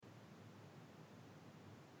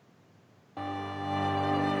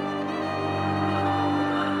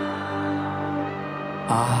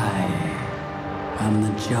I am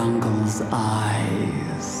the jungle's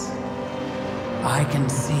eyes. I can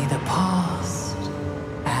see the past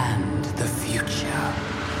and the future.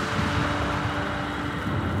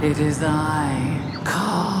 It is I,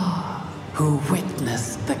 Ka, who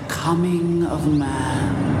witnessed the coming of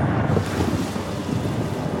man.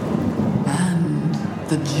 And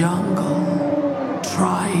the jungle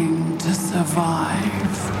trying to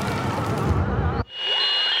survive.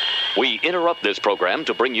 We interrupt this program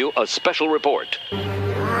to bring you a special report.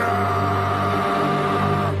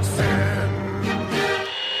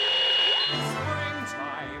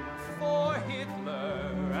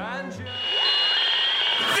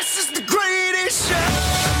 This is the greatest show.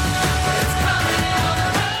 It's coming on the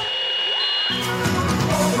road.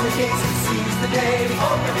 Open the gates and seize the day.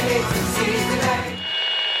 Open the gates and seize the day.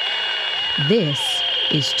 This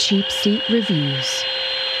is Cheap Seat Reviews.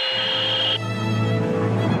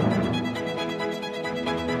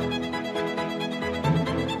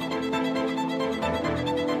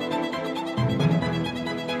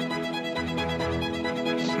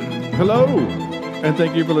 Hello, and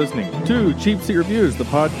thank you for listening to Cheap Seat Reviews, the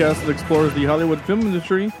podcast that explores the Hollywood film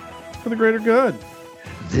industry for the greater good.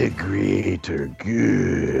 The greater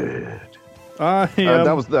good. I am...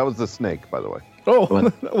 that was the snake, by the way. Oh,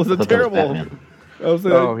 that was a terrible...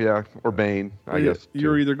 Oh yeah, or Bane, I guess.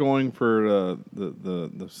 You're either going for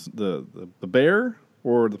the bear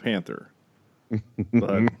or the panther,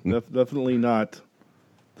 but definitely not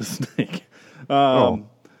the snake.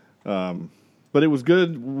 But it was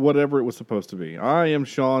good, whatever it was supposed to be. I am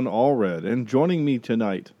Sean Allred, and joining me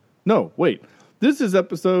tonight... No, wait. This is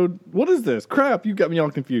episode... What is this? Crap, you got me all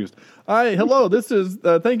confused. Hello, this is...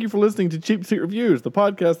 thank you for listening to Cheap Seat Reviews, the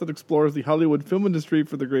podcast that explores the Hollywood film industry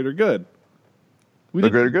for the greater good.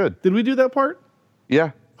 Greater good. Did we do that part?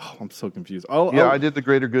 Yeah. Oh, I'm so confused. I did the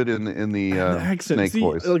greater good in the accent. snake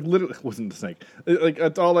voice. Like literally, it wasn't the snake.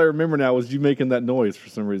 That's all I remember now was you making that noise for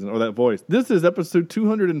some reason, or that voice. This is episode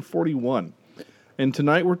 241. And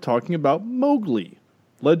tonight we're talking about Mowgli,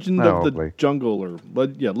 Legend of the Jungle, or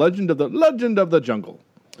Legend of the Jungle,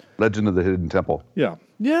 Legend of the Hidden Temple. Yeah.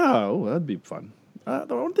 Oh, that'd be fun.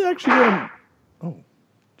 Don't they actually do them? Oh,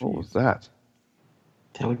 geez. What was that?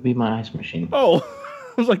 That would be my ice machine. Oh,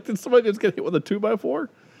 I was like, did somebody just get hit with a 2x4?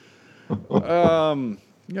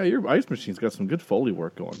 Yeah, your ice machine's got some good Foley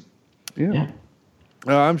work going. Yeah.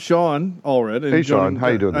 I'm Sean Allred. Hey, Sean. How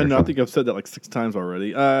you doing there, I think I've said that like 6 times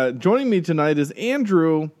already. Joining me tonight is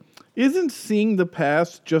Andrew. Isn't seeing the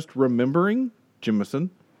past just remembering? Jimison.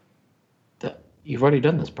 You've already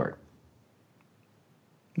done this part.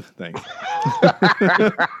 Thanks.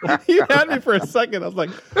 You had me for a second. I was like,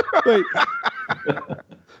 wait.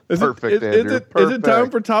 Perfect, Andrew. Is it time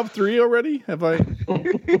for top 3 already? Have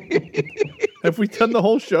we done the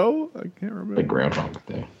whole show? I can't remember. The Groundhog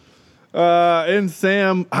Day. And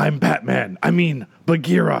Sam, I'm Batman. I mean,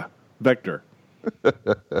 Bagheera. Vector.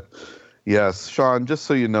 Yes, Sean, just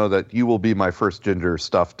so you know that you will be my first ginger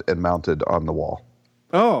stuffed and mounted on the wall.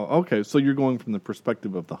 Oh, okay. So you're going from the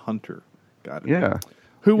perspective of the hunter. Got it. Yeah.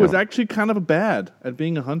 Who was actually kind of bad at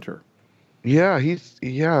being a hunter.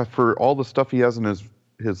 Yeah, for all the stuff he has in his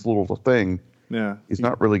little thing. Yeah. He's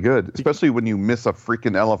not really good, especially when you miss a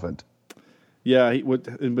freaking elephant. Yeah, he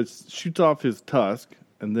shoots off his tusk.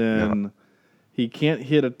 And then he can't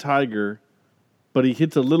hit a tiger, but he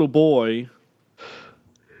hits a little boy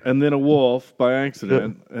and then a wolf by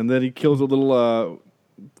accident. And then he kills a little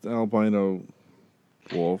albino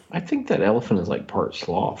wolf. I think that elephant is like part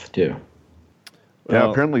sloth, too.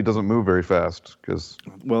 Yeah, apparently he doesn't move very fast.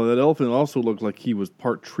 Well, that elephant also looked like he was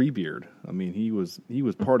part Treebeard. I mean, he was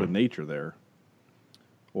part of nature there.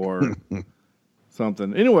 Or...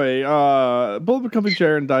 something. Anyway, pull up a comfy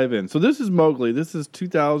chair and dive in. So this is Mowgli. This is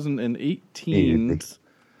 2018's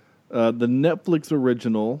the Netflix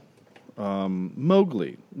original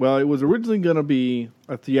Mowgli. Well, it was originally going to be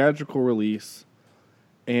a theatrical release,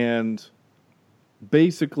 and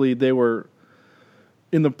basically they were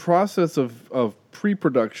in the process of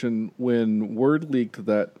pre-production when word leaked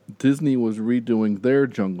that Disney was redoing their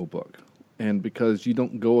Jungle Book. And because you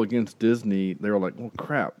don't go against Disney, they were like, well,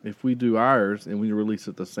 crap, if we do ours and we release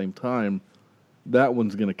it at the same time, that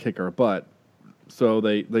one's going to kick our butt. So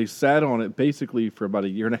they sat on it basically for about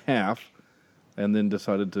 1.5 years and then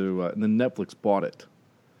decided to, and then Netflix bought it.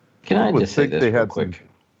 Can I just say this real quick?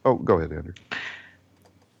 Oh, go ahead, Andrew.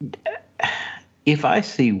 If I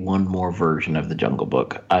see one more version of the Jungle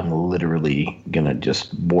Book, I'm literally going to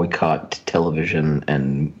just boycott television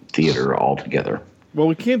and theater altogether. Well,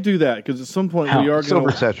 we can't do that because at some point we are going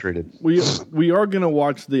to oversaturated. We are going to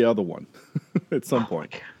watch the other one at some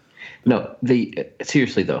point. No,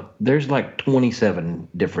 seriously though, there's like 27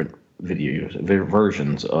 different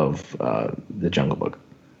versions of the Jungle Book.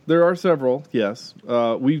 There are several, yes.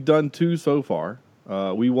 We've done 2 so far.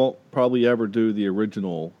 We won't probably ever do the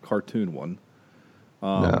original cartoon one.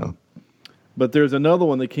 No. But there's another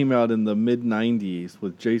one that came out in the mid-'90s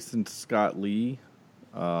with Jason Scott Lee,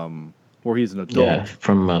 where he's an adult. Yeah,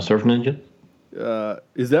 from Surf Ninja.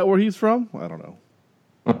 Is that where he's from? I don't know.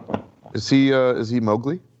 Is he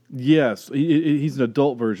Mowgli? Yes, he's an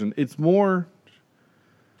adult version. It's more...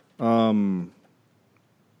 Jason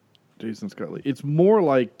Scott Lee. It's more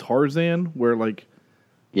like Tarzan, where like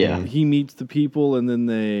he meets the people and then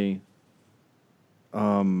they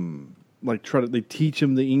like they teach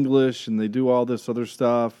him the English and they do all this other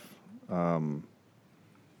stuff. But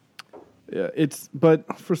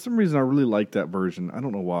for some reason I really like that version. I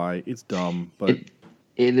don't know why. It's dumb, but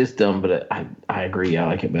it is dumb, but I agree. I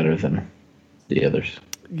like it better than the others.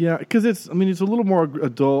 Yeah, because it's a little more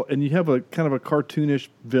adult, and you have a kind of a cartoonish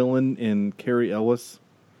villain in Carrie Ellis.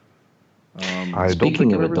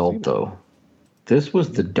 Speaking of adult, though, this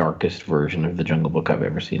was the darkest version of the Jungle Book I've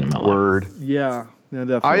ever seen in my life. Word. Yeah,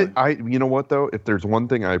 definitely. You know what though? If there's one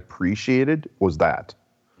thing I appreciated was that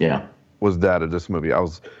of this movie.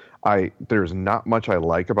 There's not much I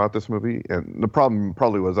like about this movie, and the problem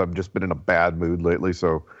probably was I've just been in a bad mood lately.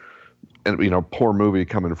 So, and poor movie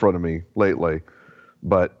come in front of me lately.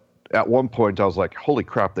 But at one point, I was like, "Holy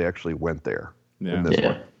crap! They actually went there." In this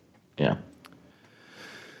one.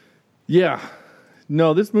 Yeah.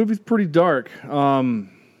 No, this movie's pretty dark. Not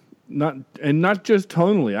just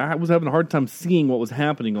tonally. I was having a hard time seeing what was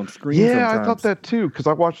happening on screen. Yeah, sometimes. I thought that too because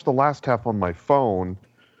I watched the last half on my phone,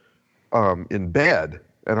 in bed,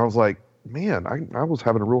 and I was like, "Man, I was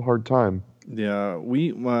having a real hard time." Yeah,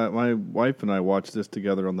 my wife and I watched this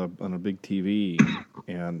together on a big TV,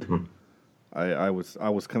 and. I was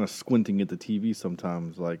kind of squinting at the TV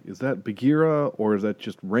sometimes, like, is that Bagheera or is that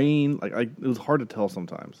just rain? Like, it was hard to tell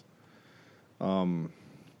sometimes. So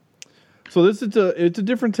it's a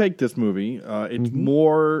different take. This movie, it's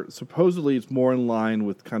more supposedly it's more in line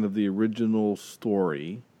with kind of the original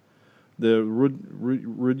story. The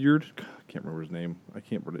Rudyard, I can't remember his name. I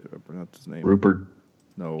can't pronounce his name. Rupert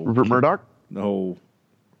Murdoch. No,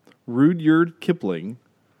 Rudyard Kipling.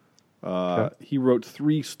 He wrote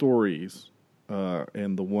 3 stories.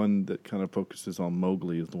 And the one that kind of focuses on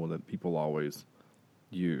Mowgli is the one that people always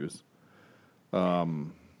use.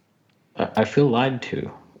 I feel lied to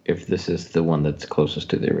if this is the one that's closest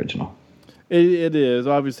to the original. It is.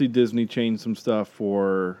 Obviously, Disney changed some stuff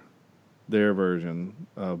for their version,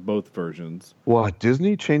 both versions. What,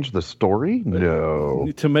 Disney changed the story? No.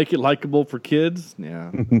 To make it likable for kids?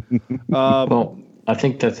 Yeah. Well, I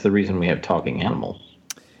think that's the reason we have talking animals.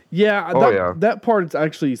 Yeah, that part is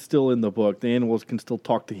actually still in the book. The animals can still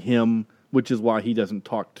talk to him, which is why he doesn't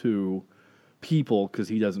talk to people, because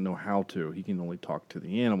he doesn't know how to. He can only talk to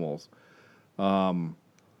the animals. And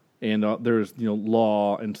there's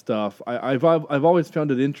law and stuff. I've always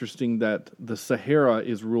found it interesting that the Sahara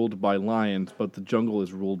is ruled by lions, but the jungle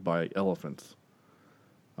is ruled by elephants.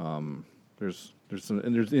 There's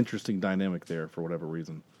interesting dynamic there for whatever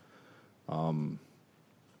reason.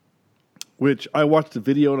 Which I watched a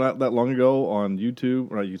video not that long ago on YouTube,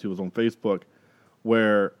 or not YouTube, it was on Facebook,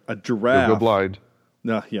 where a giraffe... Go blind.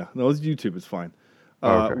 No, it's YouTube, it's fine.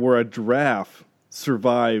 Okay. Where a giraffe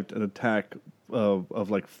survived an attack of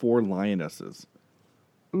like 4 lionesses.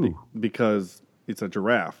 Because it's a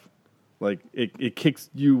giraffe. Like, it kicks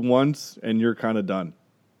you once, and you're kind of done,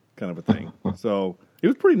 kind of a thing. So, it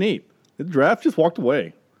was pretty neat. The giraffe just walked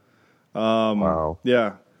away. Wow.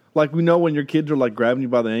 Yeah. Like, we know when your kids are, like, grabbing you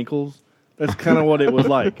by the ankles... That's kind of what it was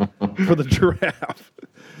like for the giraffe.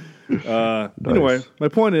 Nice. Anyway, my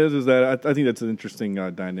point is that I think that's an interesting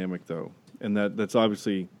dynamic, though, and that's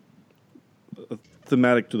obviously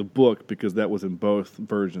thematic to the book because that was in both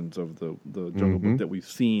versions of the Jungle Book that we've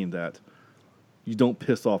seen. That you don't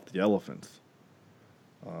piss off the elephants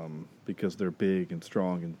because they're big and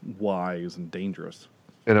strong and wise and dangerous,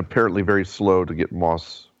 and apparently very slow to get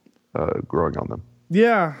moss growing on them.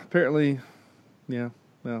 Yeah, apparently, yeah.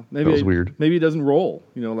 Well, maybe that was weird. Maybe it doesn't roll.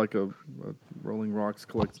 Like a Rolling Rocks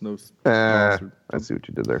collects no. I see what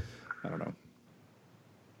you did there. I don't know.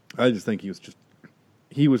 I just think he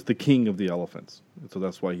was the king of the elephants, so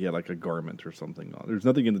that's why he had like a garment or something on. There's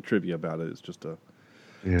nothing in the trivia about it. It's just a.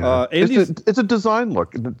 Yeah. It's a design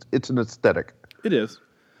look. It's an aesthetic. It is.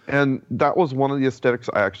 And that was one of the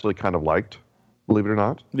aesthetics I actually kind of liked, believe it or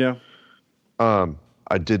not. Yeah.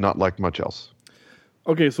 I did not like much else.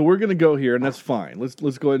 Okay, so we're going to go here, and that's fine.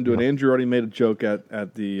 Let's go ahead and do it. Andrew already made a joke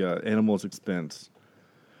at the animal's expense.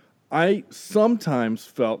 I sometimes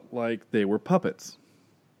felt like they were puppets.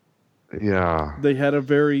 Yeah. They had a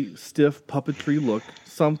very stiff puppetry look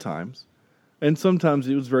sometimes, and sometimes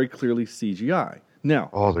it was very clearly CGI. Now,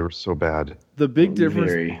 they were so bad. The big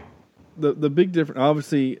difference, the big difference.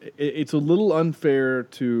 Obviously, it's a little unfair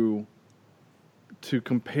to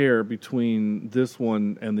compare between this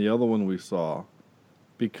one and the other one we saw,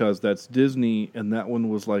 because that's Disney, and that one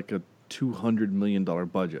was like a $200 million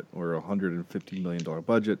budget or $150 million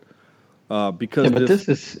budget. Because but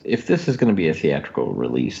if this is going to be a theatrical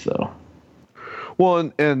release, though.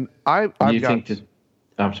 Well, and I'm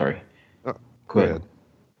sorry. Go ahead.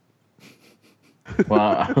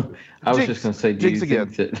 Well, I was just going to say, do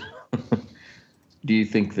you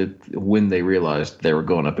think that when they realized they were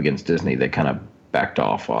going up against Disney, they kind of backed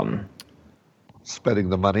off on spending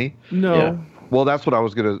the money? No. Yeah. Well, that's what I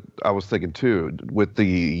was thinking too. With the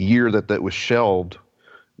year that was shelved,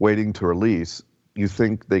 waiting to release, you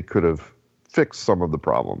think they could have fixed some of the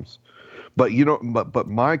problems. But but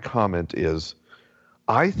my comment is,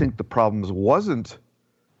 I think the problems wasn't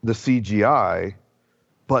the CGI,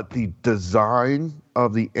 but the design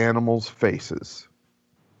of the animals' faces.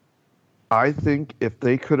 I think if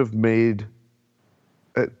they could have made,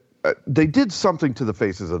 they did something to the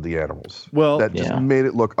faces of the animals. Well, that just made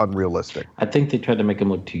it look unrealistic. I think they tried to make them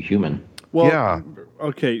look too human. Well, yeah.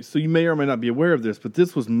 Okay, so you may or may not be aware of this, but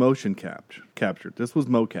this was motion captured. This was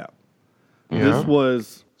mocap. Yeah. This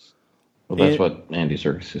was. Well, that's what Andy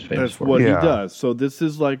Serkis is famous for. That's what he does. So this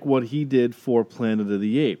is like what he did for Planet of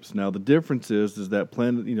the Apes. Now the difference is that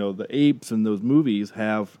the apes in those movies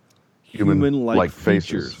have human-like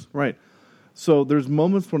features, right? So there's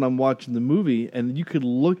moments when I'm watching the movie, and you could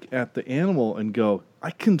look at the animal and go,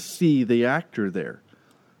 I can see the actor there,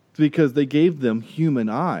 because they gave them human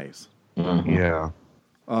eyes. Mm-hmm. Yeah.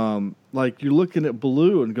 Like you're looking at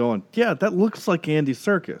Baloo and going, yeah, that looks like Andy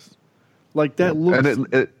Serkis. Like that looks, and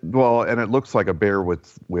it looks like a bear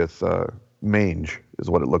with mange is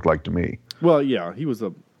what it looked like to me. Well, yeah, I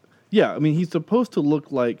mean, he's supposed to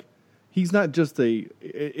look like he's not just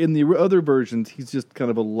in the other versions, he's just kind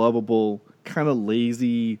of a lovable, kind of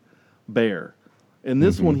lazy bear. In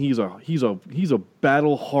this one, he's a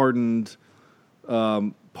battle hardened,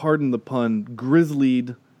 pardon the pun,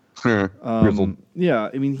 grizzlied. Grizzled. Yeah,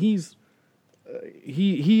 I mean he is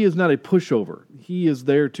not a pushover. He is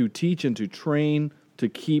there to teach and to train, to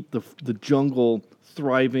keep the jungle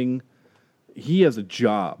thriving. He has a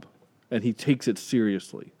job, and he takes it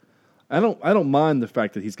seriously. I don't mind the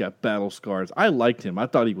fact that he's got battle scars. I liked him. I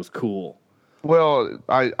thought he was cool. Well,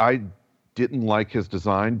 I didn't like his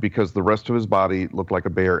design because the rest of his body looked like a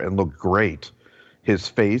bear and looked great. His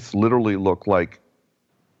face literally looked like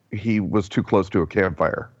he was too close to a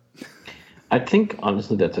campfire. I think,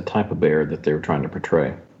 honestly, that's a type of bear that they were trying to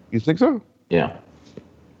portray. You think so? Yeah.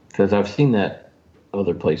 Because I've seen that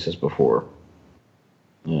other places before.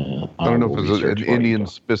 I don't know if it's an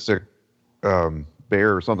Indian-specific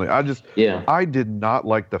bear or something. I did not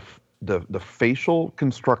like the facial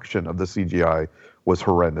construction of the CGI was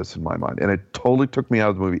horrendous in my mind. And it totally took me out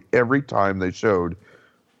of the movie every time they showed,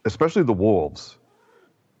 especially the wolves.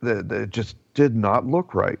 It just did not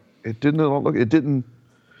look right. It didn't look... It didn't...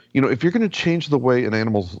 if you're going to change the way an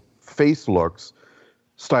animal's face looks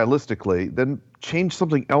stylistically, then change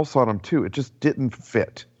something else on them too. It just didn't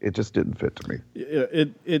fit. It just didn't fit to me.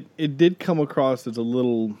 It did come across as a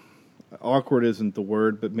little awkward isn't the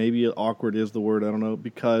word, but maybe awkward is the word. I don't know,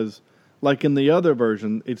 because like in the other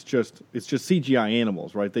version, it's just CGI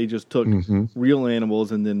animals, right? They just took real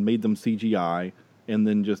animals and then made them CGI and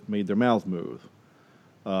then just made their mouths move.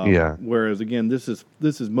 Whereas again, this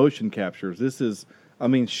is motion captures. This is, I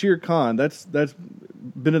mean, Shere Khan, that's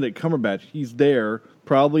Benedict Cumberbatch. He's there,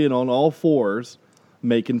 probably on all fours,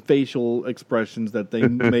 making facial expressions that they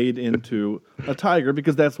made into a tiger,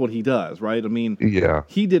 because that's what he does, right? I mean,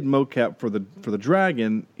 he did mocap for the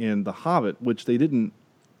dragon in The Hobbit, which they didn't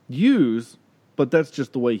use, but that's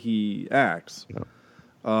just the way he acts. Yeah.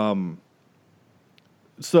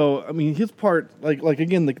 So, I mean, his part, like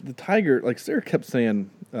again, the tiger, like Sarah kept saying,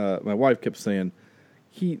 my wife kept saying,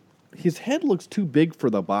 his head looks too big for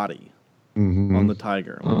the body on the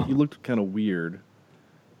tiger. Like, he looked kind of weird.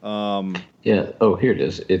 Yeah. Oh, here it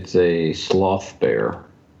is. It's a sloth bear.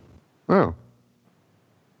 Oh.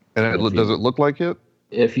 And does it look like it?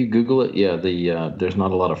 If you Google it, there's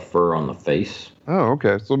not a lot of fur on the face. Oh,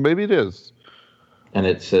 okay. So maybe it is. And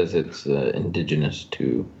it says it's indigenous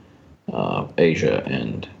to Asia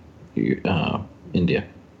and India.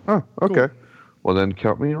 Oh, okay. Cool. Well, then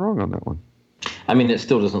count me wrong on that one. I mean, it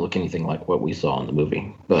still doesn't look anything like what we saw in the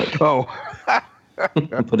movie, but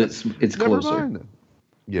but it's Never closer. mind.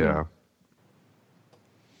 Yeah.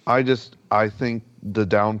 I think the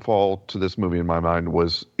downfall to this movie in my mind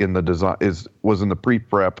was in the design was in the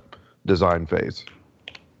pre-prep design phase.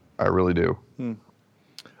 I really do.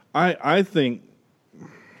 I think,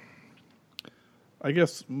 I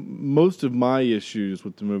guess most of my issues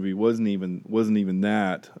with the movie wasn't even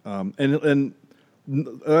that, and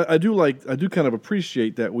I do kind of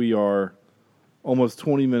appreciate that we are almost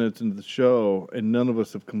 20 minutes into the show and none of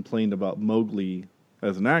us have complained about Mowgli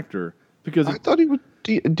as an actor because I thought he was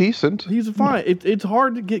decent. He's fine. It's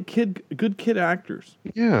hard to get good kid actors.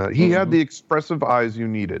 Yeah, he had the expressive eyes you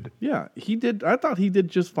needed. Yeah, he did. I thought he did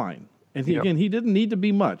just fine. And he didn't need to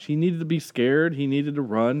be much. He needed to be scared. He needed to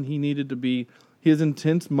run. He needed to be his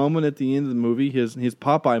intense moment at the end of the movie. His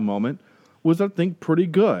Popeye moment was, I think, pretty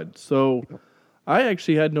good. So I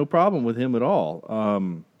actually had no problem with him at all.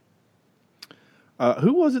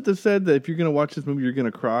 Who was it that said that if you're going to watch this movie, you're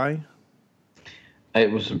going to cry?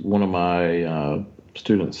 It was one of my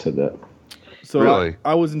students said that. So really?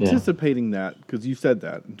 I was anticipating that because you said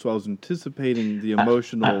that. And so I was anticipating the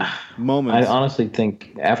emotional moments. I honestly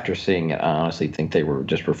think, after seeing it, they were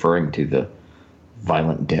just referring to the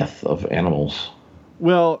violent death of animals.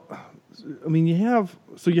 Well, I mean, you have.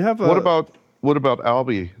 What about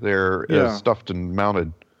Albie there, stuffed and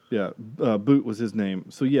mounted? Yeah, Boot was his name.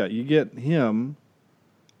 So yeah, you get him.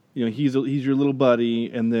 You know, he's your little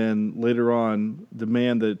buddy, and then later on, the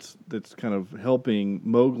man that's kind of helping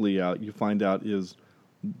Mowgli out, you find out is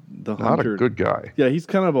the hunter. Not a good guy. Yeah, he's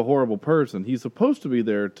kind of a horrible person. He's supposed to be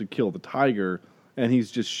there to kill the tiger, and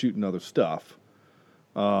he's just shooting other stuff.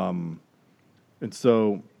 And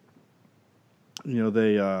so, you know,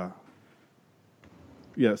 they.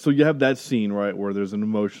 Yeah, so you have that scene, right, where there's an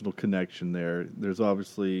emotional connection there. There's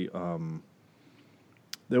obviously.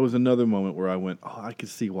 There was another moment where I went, oh, I could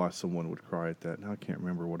see why someone would cry at that. Now I can't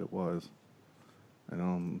remember what it was.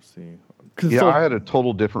 Let's see. Yeah, I had a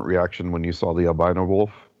total different reaction when you saw the albino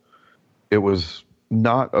wolf. It was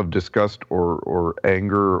not of disgust or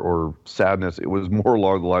anger or sadness. It was more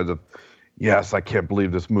along the lines of, yes, I can't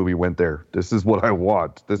believe this movie went there. This is what I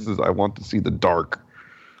want. I want to see the dark.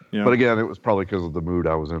 Yeah. But again, it was probably because of the mood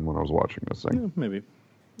I was in when I was watching this thing. Yeah, maybe.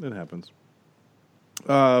 It happens.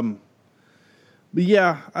 But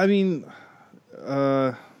yeah, I mean,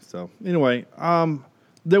 so anyway,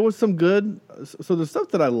 there was some good. So the stuff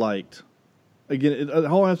that I liked, again, it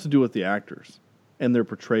all has to do with the actors and their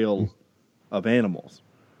portrayal of animals,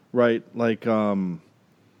 right? Like, Galadriel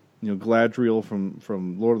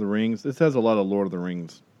from Lord of the Rings. This has a lot of Lord of the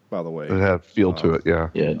Rings, by the way. It had feel to it, yeah.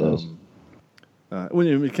 Yeah, it does.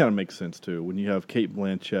 It kind of makes sense too when you have Cate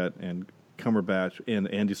Blanchett and Cumberbatch and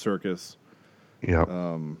Andy Serkis. Yeah.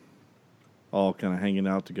 All kind of hanging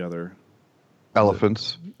out together.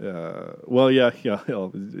 Elephants. Well, yeah.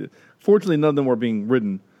 Fortunately, none of them were being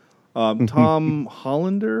ridden. Tom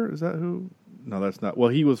Hollander, is that who? No, that's not. Well,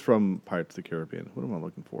 he was from Pirates of the Caribbean. What am I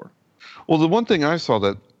looking for? Well, the one thing I saw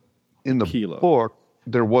that in the Kilo. book,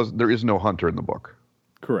 there is no hunter in the book.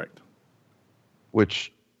 Correct.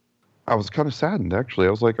 Which I was kind of saddened, actually. I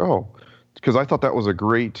was like, oh, because I thought that was a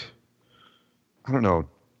great, I don't know,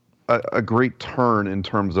 a great turn in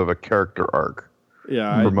terms of a character arc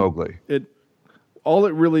for Mowgli. The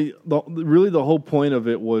whole point of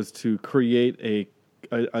it was to create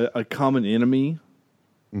a common enemy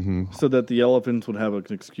so that the elephants would have an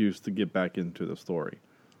excuse to get back into the story.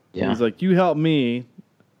 Yeah. He's like, you help me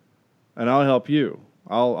and I'll help you.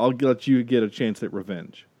 I'll let you get a chance at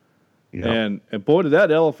revenge. Yeah. And boy, did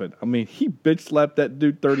that elephant, I mean, he bitch slapped that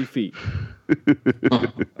dude 30 feet.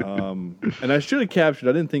 And I should have captured,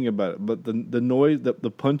 I didn't think about it, but the noise,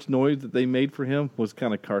 the punch noise that they made for him was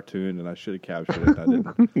kind of cartoon, and I should have captured it. I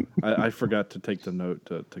didn't. I forgot to take the note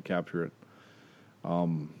to capture it.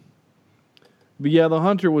 But yeah, the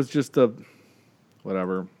hunter was just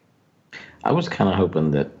whatever. I was kind of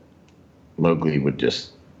hoping that Mowgli would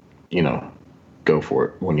just, go for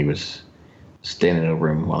it when he was standing over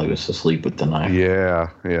him while he was asleep with the knife. Yeah.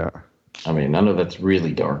 I mean, I know that's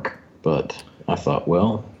really dark, but I thought,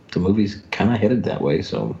 well, the movie's kind of headed that way,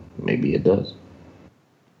 so maybe it does.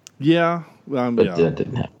 Yeah. But that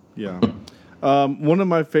didn't happen. Yeah. One of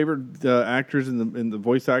my favorite actors in the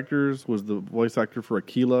voice actors was the voice actor for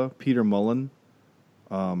Aquila, Peter Mullen.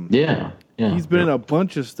 Yeah. He's been in a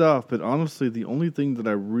bunch of stuff, but honestly, the only thing that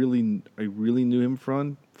I really knew him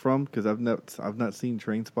from because I've not seen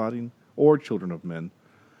Trainspotting or Children of Men.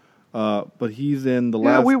 But he's in the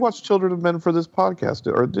last. Yeah, we watched Children of Men for this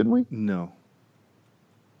podcast, or didn't we? No.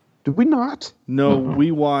 Did we not? No,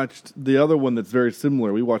 we watched the other one that's very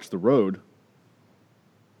similar. We watched The Road.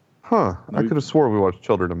 Huh. I could have swore we watched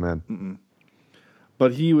Children of Men. Mm-mm.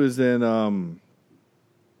 But he was in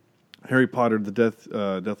Harry Potter, the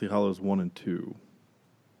Deathly Hallows 1 and 2.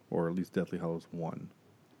 Or at least Deathly Hallows 1.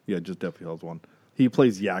 Yeah, just Deathly Hallows 1. He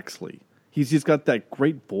plays Yaxley. He's just got that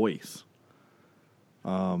great voice.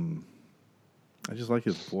 I just like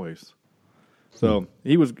his voice. So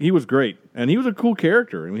he was great, and he was a cool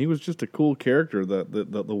character. I mean, he was just a cool character.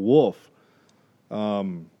 The wolf,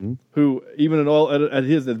 who even at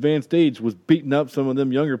his advanced age was beating up some of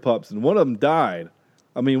them younger pups, and one of them died.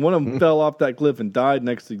 I mean, one of them fell off that cliff and died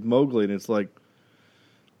next to Mowgli, and it's like,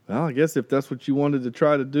 well, I guess if that's what you wanted to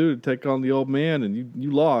try to do, to take on the old man, and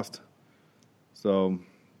you lost. So,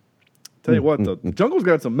 tell you what, the jungle's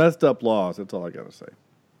got some messed up laws. That's all I got to say.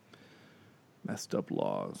 Messed up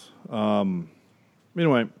laws.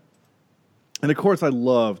 Anyway, and of course, I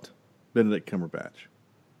loved Benedict Cumberbatch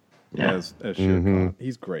as Shere Khan.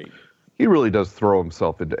 He's great. He really does throw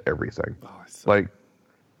himself into everything. Like,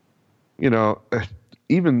 you know,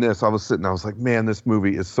 even this, I was like, man, this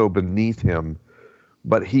movie is so beneath him.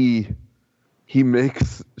 But he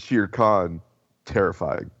makes Shere Khan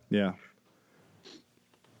terrifying. Yeah.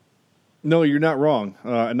 No, you're not wrong.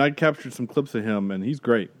 And I captured some clips of him, and he's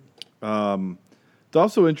great. It's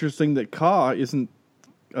also interesting that Ka isn't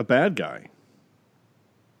a bad guy.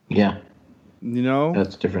 Yeah. You know?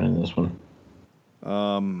 That's different in this one.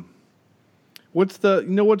 What's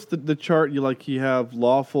the chart you have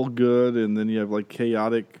lawful good, and then you have like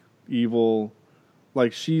chaotic evil.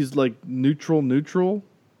 Like she's like neutral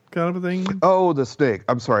kind of a thing. Oh, the snake.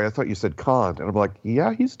 I'm sorry. I thought you said Khan. And I'm like,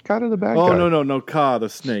 yeah, he's kind of the bad guy. Oh, no. Ka, the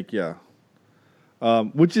snake, yeah.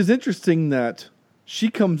 Which is interesting that she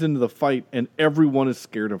comes into the fight and everyone is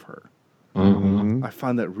scared of her. Mm-hmm. I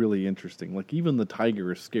find that really interesting. Like even the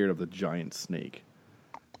tiger is scared of the giant snake.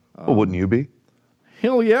 Well, wouldn't you be?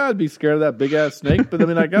 Hell yeah, I'd be scared of that big-ass snake. But I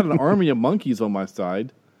mean, I got an army of monkeys on my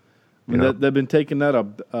side. And they've been taking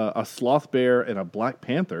out a sloth bear and a black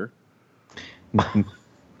panther.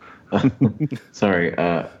 Sorry,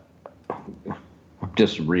 I'm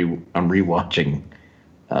rewatching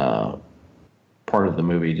part of the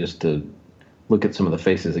movie just to look at some of the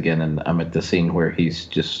faces again, and I'm at the scene where he's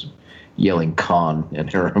just yelling Khan,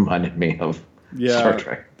 and it reminded me of Star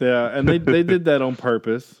Trek. Yeah, and they did that on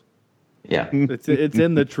purpose. Yeah, it's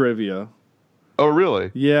in the trivia. Oh,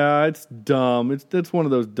 really? Yeah, it's dumb. It's one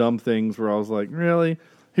of those dumb things where I was like, really?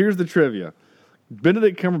 Here's the trivia.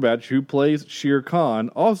 Benedict Cumberbatch, who plays Shere Khan,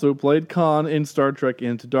 also played Khan in Star Trek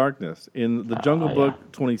Into Darkness. In The Jungle Book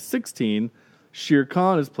 2016, Shere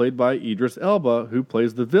Khan is played by Idris Elba, who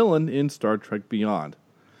plays the villain in Star Trek Beyond.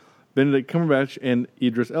 Benedict Cumberbatch and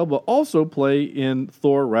Idris Elba also play in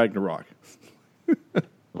Thor Ragnarok.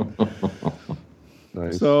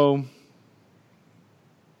 Nice. So,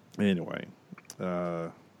 anyway. I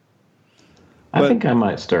think I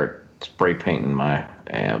might start spray painting my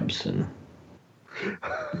abs and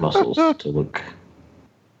muscles to look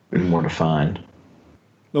more defined.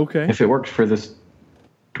 Okay. If it works for this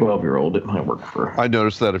 12-year-old, it might work for... I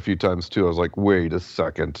noticed that a few times, too. I was like, wait a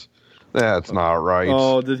second. That's not right.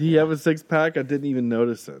 Oh, did he have a six-pack? I didn't even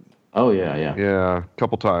notice it. Oh, yeah. Yeah, a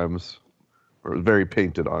couple times. Or very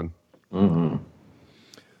painted on. Mm-hmm.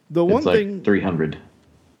 The one thing... like 300.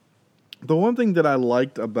 The one thing that I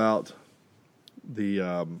liked about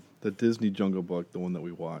the Disney Jungle Book, the one that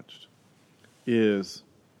we watched, is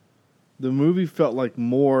the movie felt like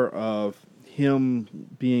more of him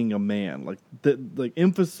being a man, like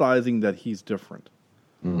emphasizing that he's different.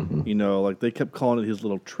 Mm-hmm. You know, like they kept calling it his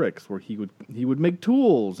little tricks, where he would make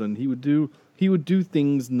tools and he would do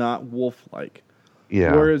things not wolf-like.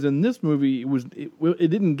 Yeah. Whereas in this movie,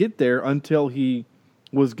 it didn't get there until he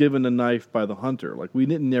was given a knife by the hunter. Like we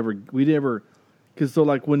never, because so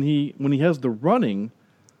like when he has the running,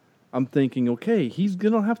 I'm thinking, okay, he's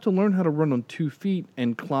gonna have to learn how to run on 2 feet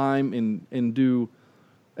and climb and do,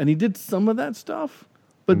 and he did some of that stuff,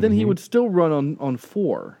 but then he would still run on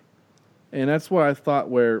 4, and that's what I thought.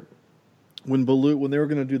 When they were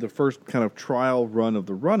gonna do the first kind of trial run of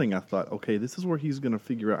the running, I thought, okay, this is where he's gonna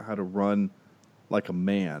figure out how to run like a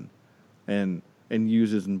man, and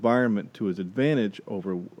use his environment to his advantage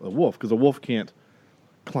over a wolf, because a wolf can't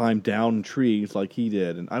climb down trees like he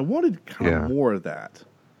did. And I wanted kind of more of that.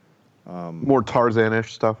 More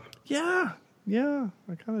Tarzan-ish stuff. Yeah,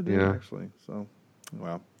 I kind of did, actually. So,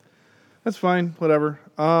 well, that's fine, whatever.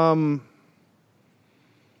 I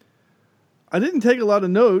didn't take a lot of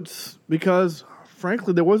notes because,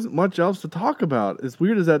 frankly, there wasn't much else to talk about. As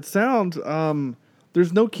weird as that sounds,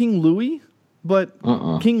 there's no King Louis. But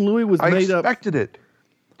King Louis was made up... I expected it.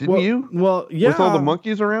 Didn't you? Well, yeah. With all the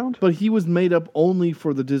monkeys around? But he was made up only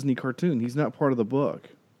for the Disney cartoon. He's not part of the book.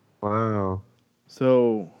 Wow.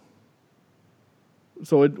 So,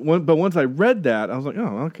 But once I read that, I was like,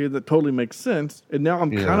 oh, okay, that totally makes sense. And now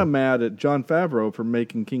I'm kind of mad at Jon Favreau for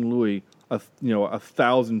making King Louis a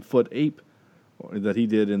 1,000-foot ape that he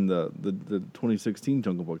did in the 2016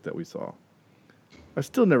 Jungle Book that we saw. I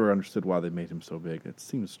still never understood why they made him so big. It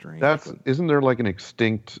seems strange. Isn't there like an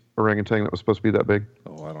extinct orangutan that was supposed to be that big?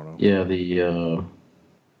 Oh, I don't know. Yeah, the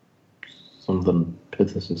something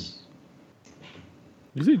Pithysis.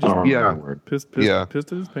 You see, just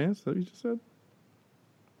pissed in his pants. Is that what you just said?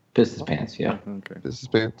 Pissed his pants. Yeah. Okay. Pissed his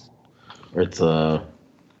pants. Or it's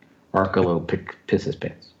Arcalo piss his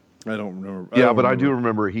pants. I don't remember. I do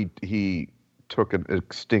remember he took an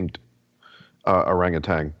extinct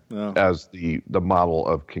orangutan as the model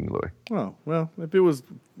of King Louis. Oh, well, if it was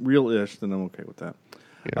real-ish, then I'm okay with that.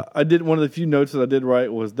 Yeah. I did one of the few notes that I did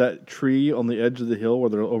write was that tree on the edge of the hill where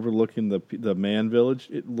they're overlooking the man village.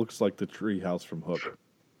 It looks like the tree house from Hook.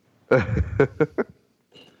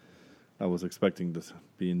 I was expecting to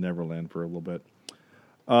be in Neverland for a little bit.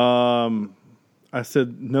 I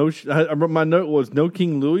said no. My note was no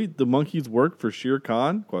King Louis. The monkeys work for Shere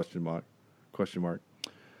Khan? Question mark.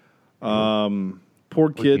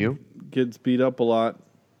 Poor kid gets beat up a lot.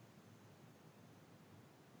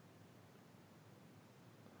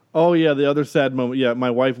 Oh yeah, the other sad moment. Yeah, my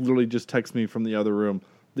wife literally just texted me from the other room.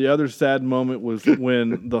 The other sad moment was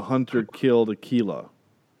when the hunter killed Akela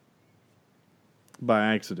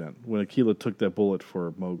by accident. When Akela took that bullet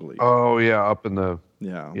for Mowgli. Oh yeah, up in the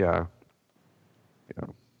yeah.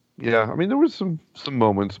 I mean, there was some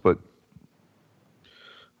moments, but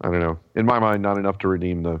I don't know. In my mind, not enough to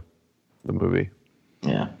redeem the movie.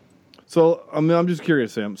 Yeah. So I'm just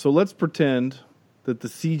curious, Sam. So let's pretend that the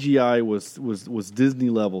CGI was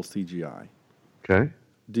Disney level CGI. Okay.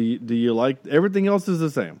 Do you like everything else is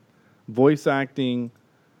the same? Voice acting,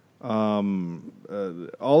 all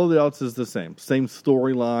of the else is the same. Same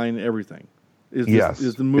storyline, everything. Is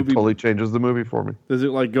the movie it totally changes the movie for me? Does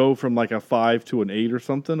it like go from like a 5 to an 8 or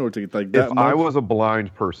something, or to like that? If I was a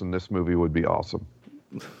blind person, this movie would be awesome.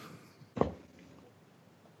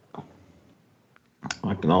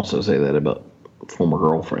 I can also say that about former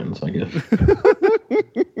girlfriends, I guess.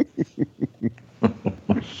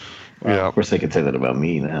 Yeah. Of course, they could say that about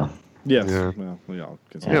me now. Yes. Yeah.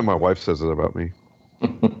 Well, My wife says it about me.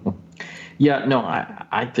 Yeah, no,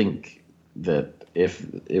 I think that if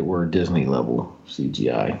it were Disney level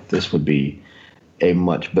CGI, this would be a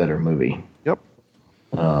much better movie. Yep.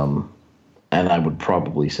 And I would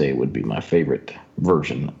probably say it would be my favorite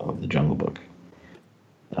version of the Jungle Book.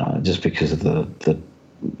 Just because of the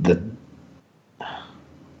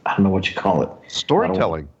I don't know what you call it.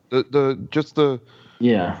 Storytelling. The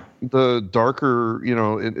darker,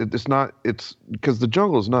 it's not, it's because the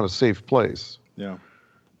jungle is not a safe place. Yeah.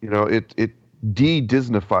 It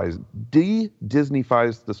de-Disneyfies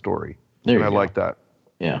the story. I like that.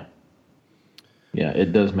 Yeah. Yeah,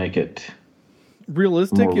 it does make it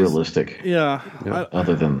realistic. More realistic. Yeah.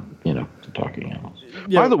 Other than, the talking animals.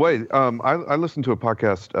 Yeah. By the way, I listened to a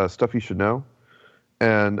podcast, Stuff You Should Know.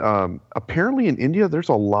 And apparently in India, there's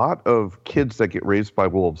a lot of kids that get raised by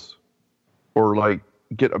wolves or like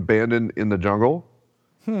get abandoned in the jungle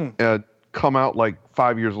and come out like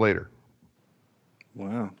 5 years later.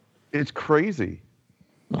 Wow. It's crazy.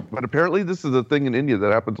 But apparently this is a thing in India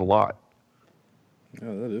that happens a lot.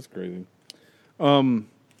 Yeah, that is crazy. I'm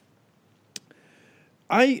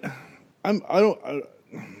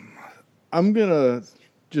gonna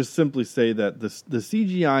just simply say that the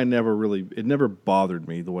CGI never bothered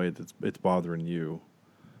me the way it's bothering you.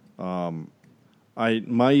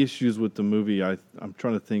 My issues with the movie I'm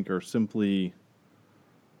trying to think are simply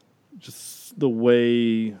just the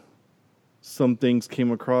way some things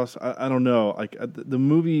came across. I don't know. Like the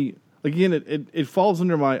movie again, it falls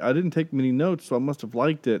under my. I didn't take many notes, so I must have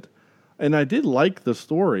liked it, and I did like the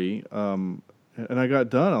story. And I got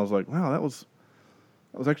done. I was like, wow, that was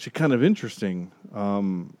actually kind of interesting.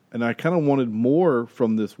 And I kind of wanted more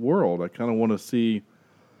from this world. I kind of want to see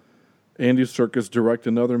Andy Serkis direct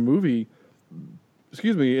another movie.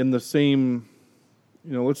 Excuse me, in the same.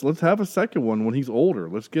 Let's have a second one when he's older.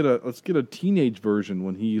 Let's get a teenage version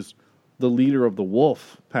when he's the leader of the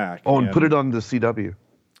wolf pack. Oh, and put it on the CW.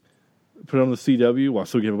 Put it on the CW. Wow,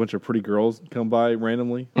 so we have a bunch of pretty girls come by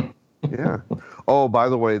randomly. Yeah. Oh, by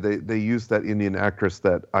the way, they used that Indian actress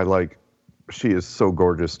that I like. She is so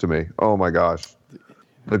gorgeous to me. Oh my gosh,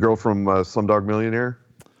 the girl from Slumdog Millionaire.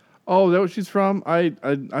 Oh, that what she's from?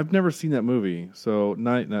 I've never seen that movie. So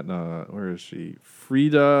not where is she?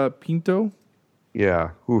 Frida Pinto. Yeah.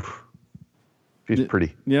 Oof. She's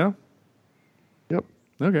pretty. Yeah. Yep.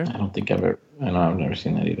 Okay. I've never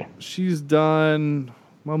seen that either. She's done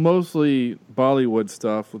mostly Bollywood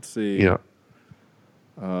stuff. Let's see. Yeah.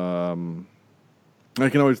 I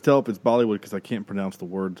can always tell if it's Bollywood because I can't pronounce the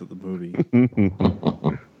words of the movie.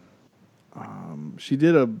 She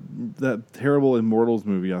did that terrible Immortals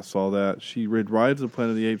movie. I saw that. She read Rise of the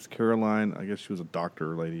Planet of the Apes, Caroline. I guess she was a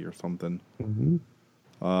doctor lady or something. Mm-hmm.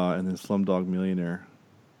 And then Slumdog Millionaire.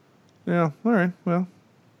 Yeah, all right, well.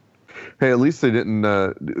 Hey, at least they didn't...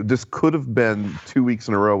 this could have been 2 weeks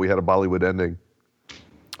in a row we had a Bollywood ending.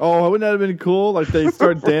 Oh, wouldn't that have been cool? Like they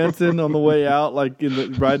start dancing on the way out, like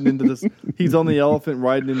riding into this. He's on the elephant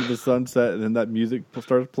riding into the sunset, and then that music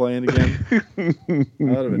starts playing again.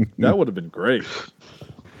 That would have been great.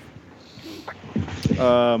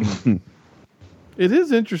 It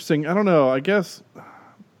is interesting. I don't know. I guess,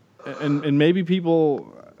 and maybe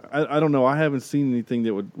people. I don't know. I haven't seen anything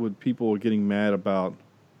that would people getting mad about,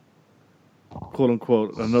 quote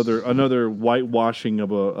unquote, another whitewashing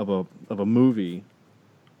of a movie.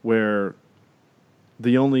 Where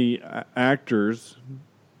the only actors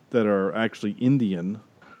that are actually Indian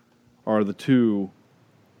are the two,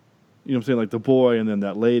 you know what I'm saying, like the boy and then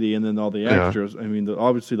that lady and then all the extras. I mean,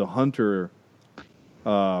 obviously the hunter,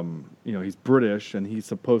 he's British and he's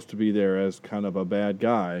supposed to be there as kind of a bad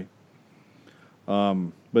guy.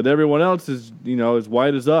 But everyone else is, as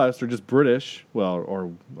white as us or just British, well,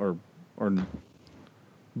 or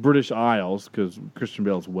British Isles because Christian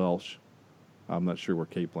Bale's Welsh. I'm not sure where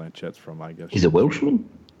Kate Blanchett's from, I guess. He's a Welshman?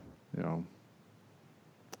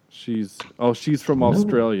 She's from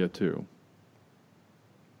Australia, too.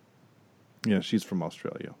 Yeah, she's from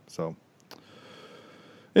Australia. So,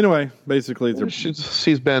 anyway, basically...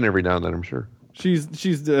 She's been every now and then, I'm sure.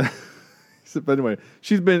 But anyway,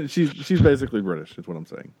 she's basically British, is what I'm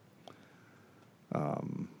saying.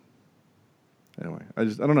 Anyway, I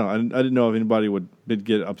don't know. I didn't know if anybody would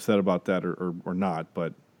get upset about that or not,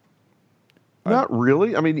 but... Not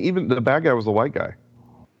really. I mean, even the bad guy was a white guy.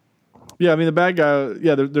 Yeah, I mean the bad guy.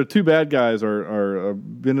 Yeah, the two bad guys are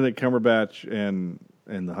Benedict Cumberbatch and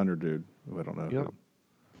the Hunter dude. Who I don't know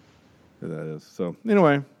who that is. So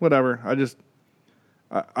anyway, whatever.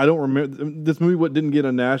 I don't remember this movie. Didn't get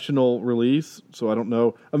a national release, so I don't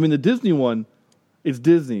know. I mean the Disney one, it's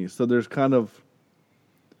Disney, so there's kind of,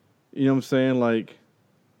 you know what I'm saying, like,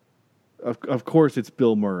 of course it's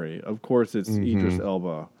Bill Murray, of course it's Idris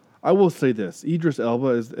Elba. I will say this: Idris Elba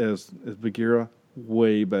as Bagheera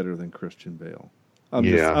way better than Christian Bale.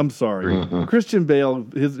 I'm sorry, Christian Bale.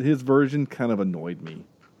 His version kind of annoyed me.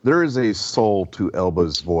 There is a soul to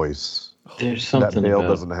Elba's voice. There's something that Bale about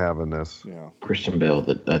doesn't have in this. Yeah, Christian Bale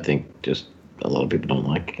that I think just a lot of people don't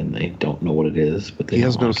like, and they don't know what it is. But he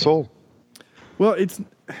has no soul. Well, at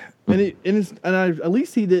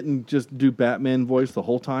least he didn't just do Batman voice the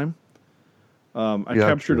whole time. I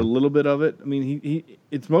captured a little bit of it. I mean,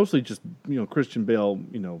 it's mostly just, Christian Bale,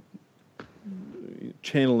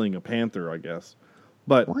 channeling a panther, I guess.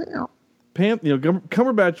 But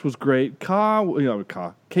Cumberbatch was great.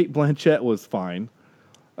 Kate Blanchett was fine.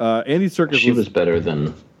 Andy Serkis she was better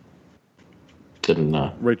than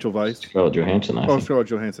Rachel Weisz. Scarlett Johansson, I think. Scarlett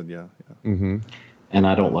Johansson, yeah. Mm-hmm. And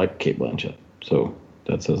I don't like Kate Blanchett, so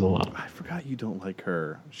that says a lot. I forgot you don't like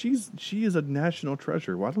her. She is a national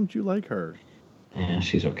treasure. Why don't you like her? Yeah,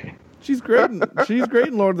 she's okay. She's great. She's great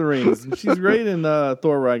in Lord of the Rings. She's great in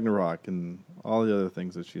Thor Ragnarok and all the other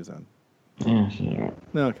things that she's in. Yeah, she's all right.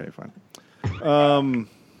 Okay, fine.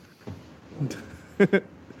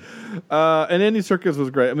 And Andy Serkis was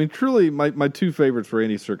great. I mean, truly, my two favorites were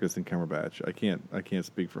Andy Serkis and Cumberbatch. I can't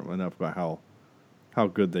speak for them enough about how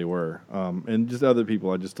good they were. And just other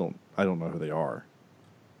people, I don't know who they are.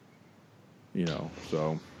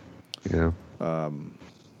 So yeah.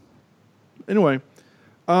 Anyway,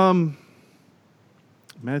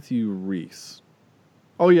 Matthew Rhys.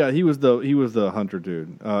 Oh yeah, he was the hunter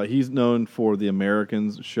dude. He's known for the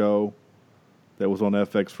Americans show that was on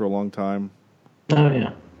FX for a long time. Oh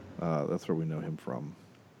yeah, that's where we know him from,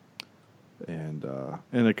 and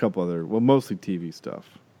a couple other, mostly TV stuff.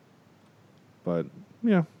 But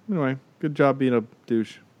yeah, anyway, good job being a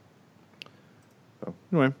douche. So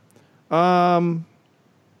anyway,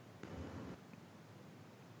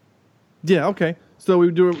 yeah, okay. So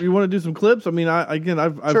we want to do some clips. I mean,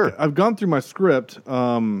 I've gone through my script.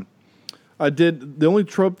 I did the only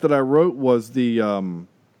trope that I wrote was the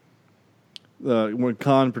when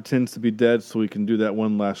Khan pretends to be dead, so he can do that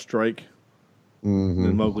one last strike. Mm-hmm.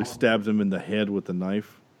 And Mowgli stabs him in the head with the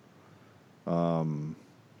knife. I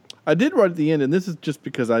did write at the end, and this is just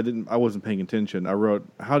because I wasn't paying attention. I wrote,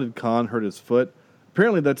 "How did Khan hurt his foot?"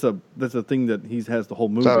 Apparently, that's a thing that he has the whole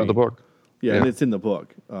movie. It's out of the book. Yeah, and it's in the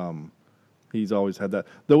book. He's always had that.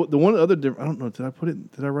 The one other I don't know. Did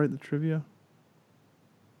I write the trivia?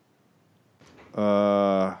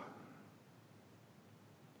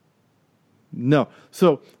 No.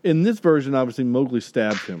 So in this version, obviously, Mowgli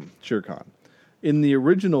stabs him, Shere Khan. In the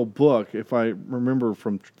original book, if I remember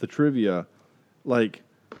from the trivia, like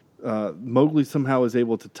Mowgli somehow is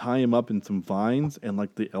able to tie him up in some vines, and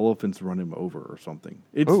like the elephants run him over or something.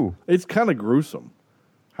 It's kind of gruesome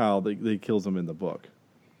how they kills him in the book.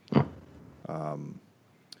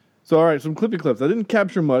 So all right, some clippy clips. I didn't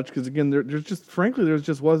capture much because again, there's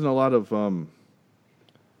just wasn't a lot of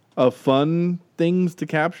fun things to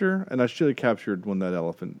capture, and I should have captured when that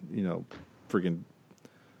elephant, friggin'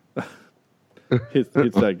 hits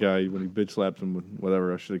that guy when he bitch slaps him with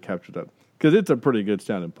whatever. I should have captured that because it's a pretty good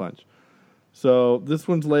sounding punch. So this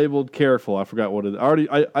one's labeled "careful." I forgot what it.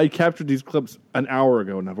 I captured these clips an hour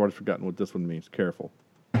ago, and I've already forgotten what this one means. Careful.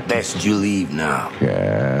 Best you leave now.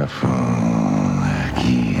 Careful,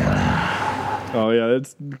 Akira. Oh yeah,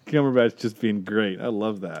 that's Cumberbatch just being great. I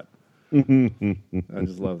love that. I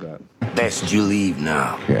just love that. Best you leave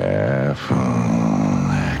now. Careful,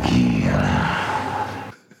 Akira.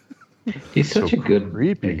 He's such a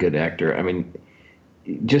good actor. I mean,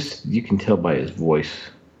 just you can tell by his voice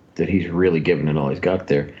that he's really giving it all he's got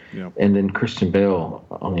there. Yeah. And then Christian Bale,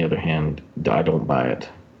 on the other hand, I don't buy it.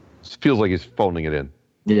 It feels like he's phoning it in.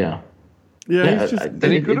 Yeah. Yeah, he's just, and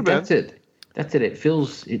he could have been. That's it. That's it. It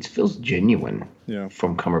feels genuine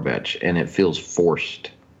from Cumberbatch, and it feels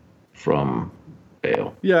forced from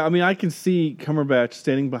Bale. Yeah, I mean, I can see Cumberbatch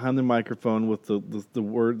standing behind the microphone with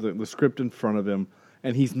the script in front of him,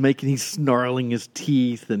 and he's snarling his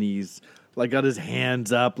teeth, and he's like got his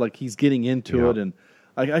hands up, like he's getting into it, and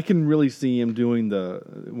I can really see him doing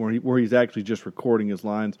where he's actually just recording his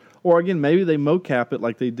lines, or again, maybe they mocap it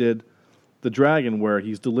like they did the Dragon, where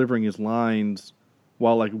he's delivering his lines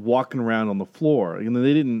while like walking around on the floor. And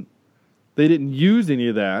they didn't use any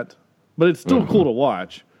of that, but it's still cool to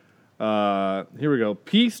watch. Here we go.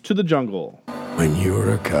 Peace to the Jungle. When you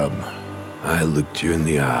were a cub, I looked you in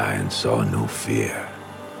the eye and saw no fear.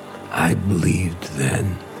 I believed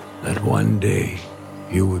then that one day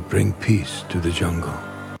you would bring peace to the jungle.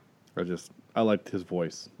 I liked his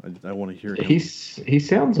voice. I want to hear him. He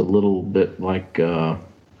sounds a little bit like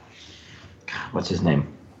what's his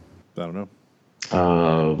name? I don't know.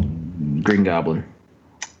 Green Goblin.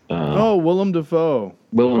 Willem Dafoe.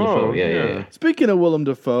 Willem Dafoe, yeah. Speaking of Willem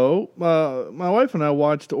Dafoe, my wife and I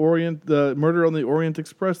watched the Murder on the Orient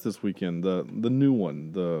Express this weekend, the new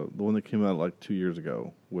one, the one that came out like 2 years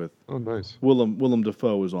ago with. Oh, nice. Willem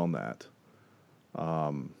Dafoe was on that.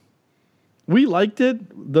 We liked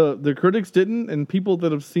it. The critics didn't, and people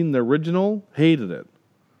that have seen the original hated it.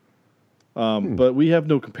 But we have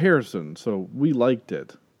no comparison, so we liked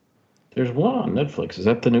it. There's one on Netflix. Is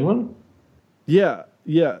that the new one? Yeah.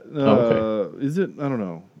 Okay. Is it? I don't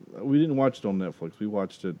know. We didn't watch it on Netflix. We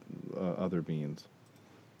watched it other means.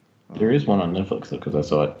 There is one on Netflix though, because I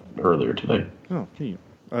saw it earlier today. Oh, neat.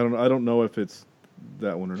 I don't know if it's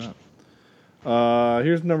that one or not.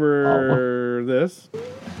 Here's number this.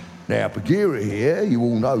 Now, Bagheera here, you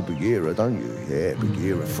all know Bagheera, don't you? Yeah,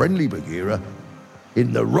 Bagheera, friendly Bagheera.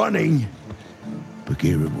 In the running,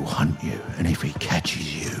 Bagheera will hunt you, and if he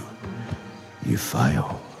catches you, you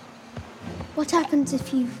fail. What happens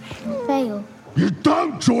if you fail? You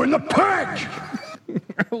don't join the pack!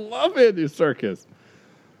 I love it, his circus.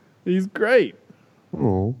 He's great.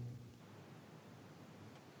 Oh.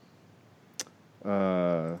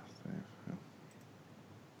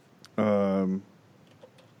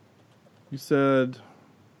 You said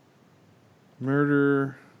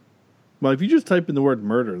murder. Well, if you just type in the word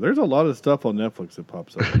murder, there's a lot of stuff on Netflix that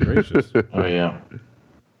pops up. Gracious. Oh yeah.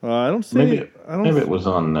 I don't see. Maybe it was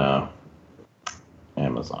on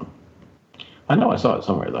Amazon. I know I saw it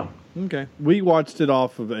somewhere though. Okay, we watched it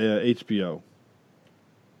off of HBO.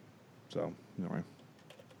 So anyway,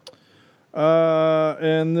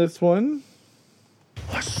 and this one.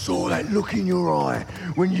 I saw that look in your eye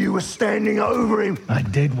when you were standing over him. I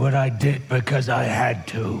did what I did because I had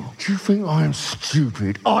to. Do you think I am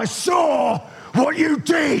stupid? I saw what you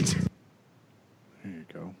did! There you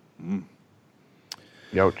go.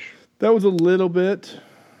 Ouch. That was a little bit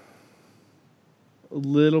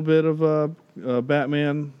of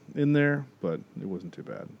Batman in there, but it wasn't too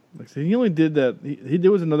bad. Like I said, he only did that.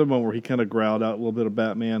 There was another one where he kind of growled out a little bit of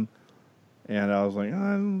Batman. And I was like,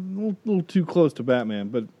 I'm a little too close to Batman,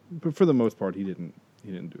 but for the most part, he didn't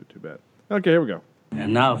do it too bad. Okay, here we go.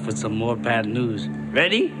 And now for some more bad news.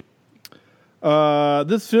 Ready?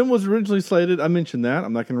 This film was originally slated. I mentioned that.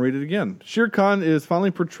 I'm not going to read it again. Shere Khan is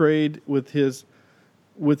finally portrayed with his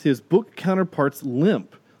book counterpart's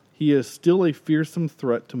limp. He is still a fearsome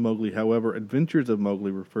threat to Mowgli. However, Adventures of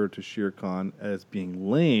Mowgli refer to Shere Khan as being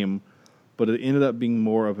lame, but it ended up being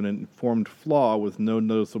more of an informed flaw with no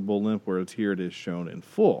noticeable limp, whereas here it is shown in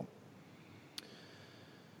full.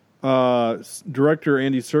 Director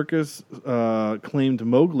Andy Serkis claimed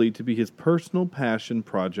Mowgli to be his personal passion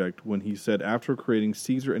project when he said, after creating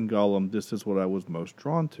Caesar and Gollum, this is what I was most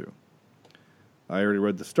drawn to. I already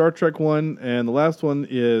read the Star Trek one, and the last one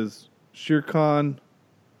is Shere Khan.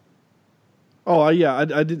 Oh, yeah,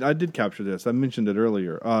 I did capture this. I mentioned it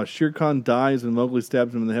earlier. Shere Khan dies when Mowgli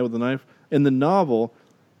stabs him in the head with a knife. In the novel,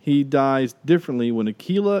 he dies differently when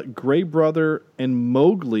Akela, Grey Brother, and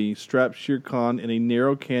Mowgli strap Shere Khan in a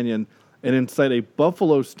narrow canyon and incite a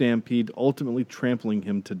buffalo stampede, ultimately trampling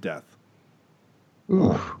him to death.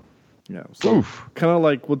 Oof. Yeah, so kind of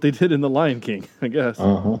like what they did in The Lion King, I guess.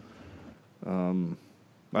 Uh-huh.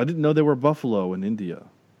 I didn't know there were buffalo in India.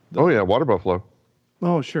 Oh, yeah, water buffalo.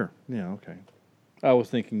 Oh, sure. Yeah, okay. I was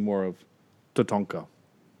thinking more of Tatonka.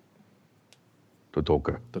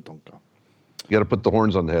 Tatonka. Tatonka. You got to put the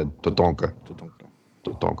horns on the head. Tatonka. Tatonka.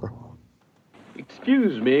 Tatonka.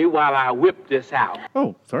 Excuse me while I whip this out.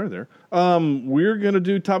 Oh, sorry there. We're going to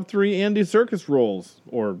do top 3 Andy Serkis roles,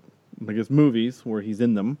 or I guess movies where he's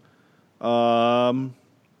in them. And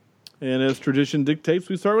as tradition dictates,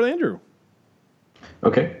 we start with Andrew.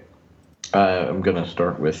 Okay. I'm going to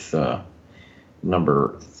start with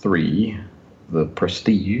number 3, The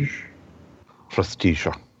Prestige. Prestige.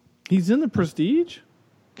 He's in The Prestige?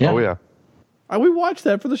 Yeah. Oh, yeah. We watched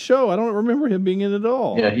that for the show. I don't remember him being in it at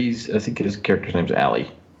all. Yeah, I think his character's name's Allie.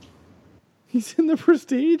 He's in The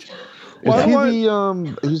Prestige? Is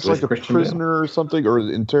he he's like a prisoner or something, or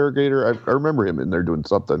interrogator? I remember him in there doing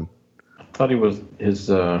something. I thought he was his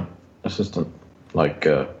assistant, like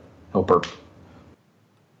helper.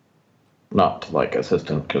 Not like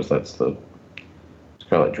assistant, because that's the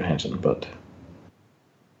Scarlett Johansson, but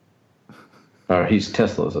he's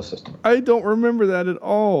Tesla's assistant. I don't remember that at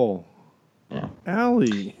all. Yeah.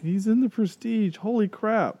 Allie, he's in The Prestige. Holy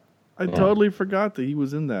crap. I totally forgot that he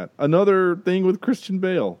was in that. Another thing with Christian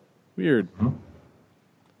Bale. Weird.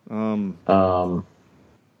 Mm-hmm.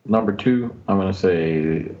 Number 2, I'm going to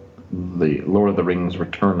say the Lord of the Rings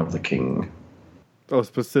Return of the King. Oh,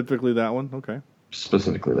 specifically that one? Okay.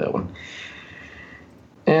 Specifically that one.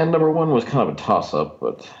 And number 1 was kind of a toss-up,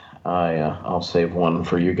 but I'll save one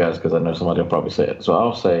for you guys because I know somebody will probably say it. So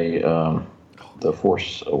I'll say The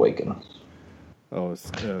Force Awakens. Oh,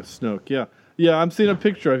 Snoke, yeah. Yeah, I'm seeing a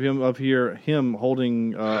picture of him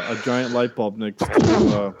holding a giant light bulb next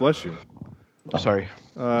to, bless you. Sorry.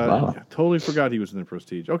 Wow. Totally forgot he was in The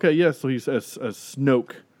Prestige. Okay, yes, so he's a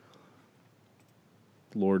Snoke.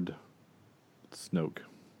 Lord Snoke.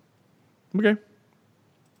 Okay.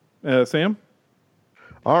 Sam?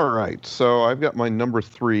 All right, so I've got my number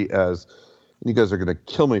 3 as, you guys are going to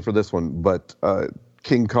kill me for this one, but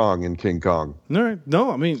King Kong in King Kong. All right.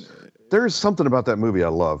 No, I mean, there's something about that movie I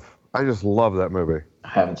love. I just love that movie. I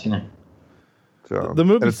haven't seen it. So, the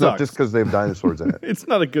movie it's sucks. not just because they have dinosaurs in it. It's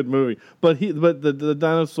not a good movie, but the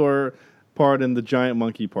dinosaur part and the giant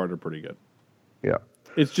monkey part are pretty good. Yeah.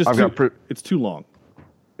 It's just it's too long.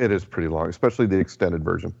 It is pretty long, especially the extended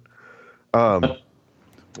version.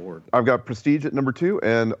 I've got Prestige at number 2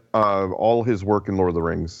 and all his work in Lord of the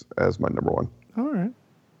Rings as my number 1. All right.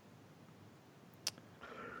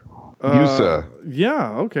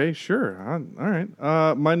 Yeah, okay, sure. All right.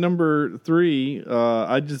 My number 3,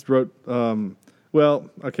 I just wrote,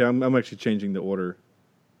 okay, I'm actually changing the order.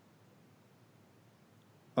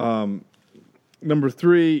 Number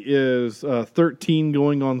 3 is 13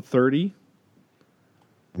 going on 30.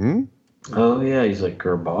 Hmm? Oh, yeah, he's like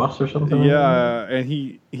her boss or something? Yeah,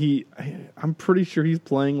 and I'm pretty sure he's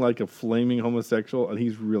playing like a flaming homosexual, and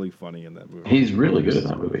he's really funny in that movie. He's really good in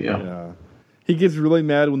that movie, yeah. Yeah. He gets really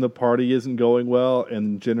mad when the party isn't going well,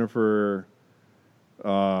 and Jennifer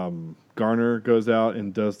Garner goes out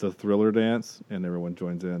and does the Thriller dance, and everyone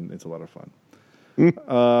joins in. It's a lot of fun.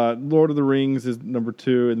 Lord of the Rings is number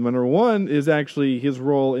 2, and number 1 is actually his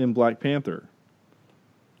role in Black Panther.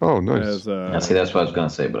 Oh, nice. See, that's what I was going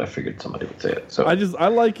to say, but I figured somebody would say it. So I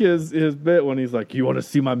like his bit when he's like, "You want to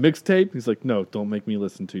see my mixtape?" He's like, "No, don't make me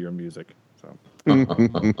listen to your music." So,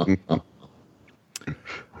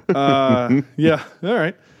 yeah, all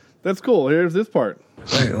right, that's cool. Here's this part.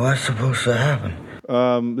 Wait, what's supposed to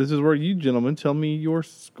happen? This is where you gentlemen tell me your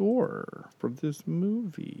score for this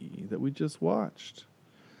movie that we just watched.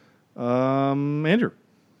 Andrew.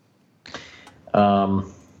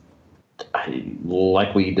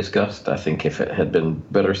 Like we discussed, I think if it had been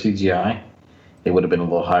better CGI, it would have been a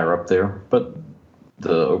little higher up there. But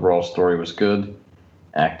the overall story was good.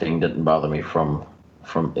 Acting didn't bother me from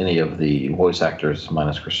any of the voice actors,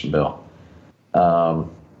 minus Christian Bale,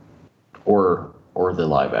 or or the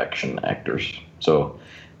live action actors. So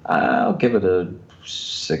I'll give it a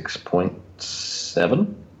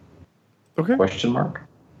 6.7. Okay. Question mark.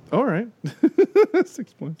 All right.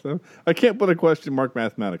 6.7. I can't put a question mark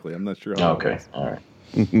mathematically. I'm not sure how. Okay. All right.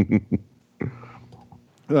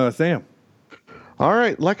 Sam. All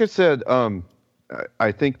right. Like I said,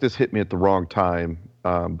 I think this hit me at the wrong time,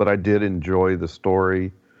 but I did enjoy the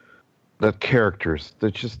story. The characters,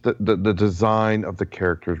 the design of the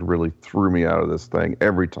characters really threw me out of this thing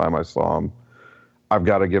every time I saw them. I've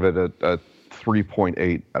got to give it a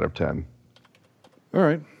 3.8 out of 10. All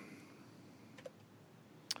right.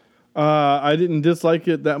 I didn't dislike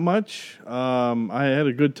it that much. I had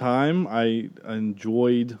a good time. I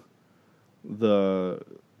enjoyed the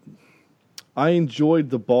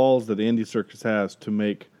balls that Andy Serkis has to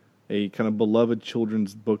make a kind of beloved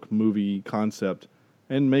children's book movie concept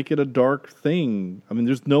and make it a dark thing. I mean,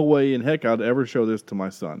 there's no way in heck I'd ever show this to my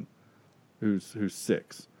son, who's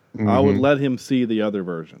 6. Mm-hmm. I would let him see the other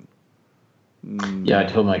version. Yeah, I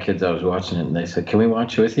told my kids I was watching it, and they said, "Can we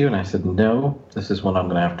watch it with you?" And I said, "No, this is one I'm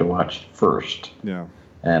going to have to watch first." Yeah.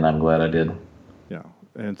 And I'm glad I did. Yeah.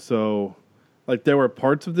 And so, like, there were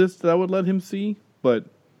parts of this that I would let him see, but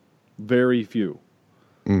very few.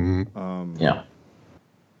 Mm-hmm. Yeah.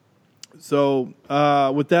 So,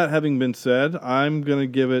 with that having been said, I'm going to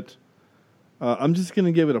give it, I'm just going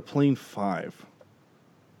to give it a plain 5.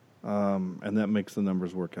 And that makes the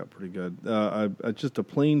numbers work out pretty good. Just a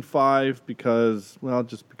plain 5 because, well,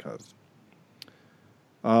 just because.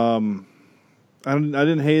 I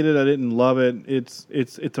didn't hate it. I didn't love it. It's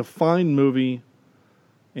a fine movie.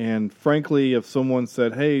 And frankly, if someone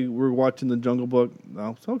said, "Hey, we're watching The Jungle Book,"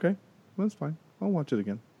 no, it's okay. That's fine. I'll watch it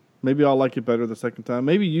again. Maybe I'll like it better the second time.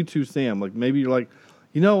 Maybe you too, Sam. Like, maybe you're like,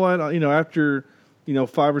 you know what? After,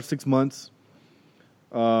 5 or 6 months,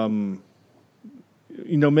 maybe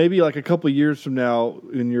like a couple of years from now,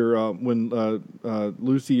 in your when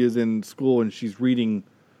Lucy is in school and she's reading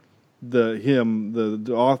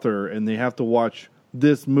the author, and they have to watch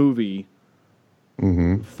this movie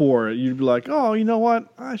for it, you'd be like, oh, you know what?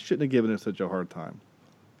 I shouldn't have given it such a hard time.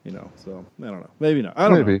 So I don't know. Maybe not. I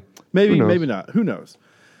don't know. Maybe not. Who knows?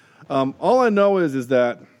 All I know is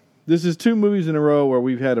that this is 2 movies in a row where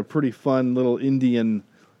we've had a pretty fun little India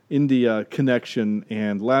connection.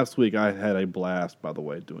 And last week I had a blast, by the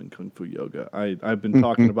way, doing Kung Fu Yoga. I've been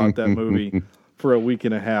talking about that movie for a week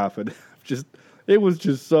and a half, and it was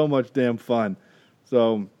just so much damn fun.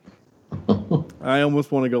 So I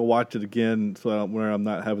almost want to go watch it again, where I'm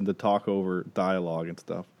not having to talk over dialogue and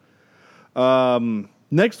stuff.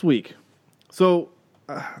 Next week, so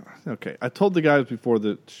okay, I told the guys before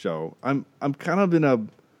the show, I'm kind of in a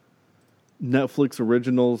Netflix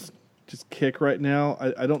originals just kick right now.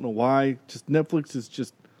 I don't know why. Just Netflix is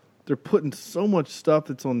just, they're putting so much stuff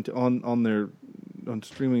that's on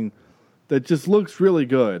streaming that just looks really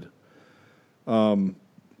good.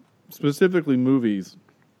 Specifically movies.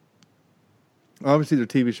 Obviously, they're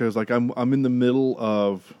TV shows. Like I'm in the middle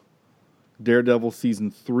of Daredevil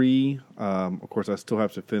season 3. Of course, I still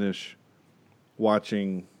have to finish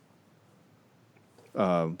watching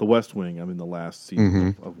The West Wing. I'm in the last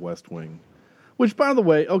season of West Wing. Which, by the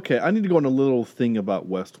way, okay, I need to go on a little thing about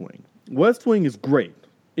West Wing. West Wing is great.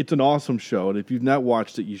 It's an awesome show, and if you've not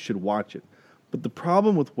watched it, you should watch it. But the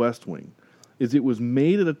problem with West Wing is it was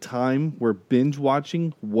made at a time where binge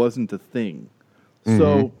watching wasn't a thing.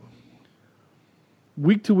 So,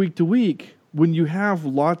 week to week to week, when you have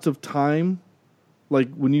lots of time,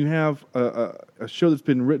 like when you have a show that's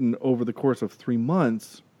been written over the course of 3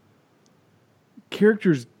 months,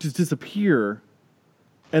 characters just disappear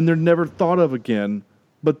and they're never thought of again,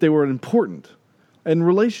 but they were important. And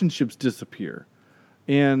relationships disappear.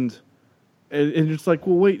 And it's like,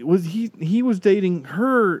 well, wait, was he was dating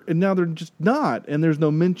her and now they're just not, and there's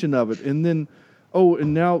no mention of it. And then,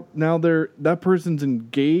 and now that person's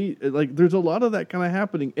engaged. Like, there's a lot of that kind of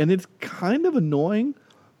happening, and it's kind of annoying,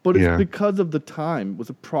 but it's because of the time. It was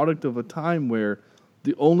a product of a time where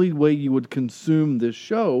the only way you would consume this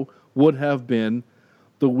show would have been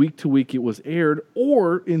the week to week it was aired,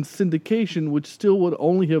 or in syndication, which still would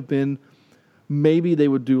only have been, maybe they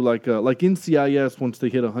would do like NCIS. Once they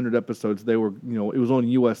hit 100 episodes, they were, it was on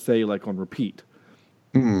USA, like on repeat.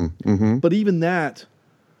 But even that,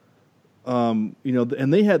 and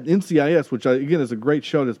they had NCIS, which again is a great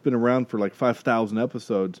show that's been around for like 5,000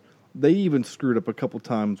 episodes. They even screwed up a couple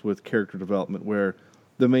times with character development, where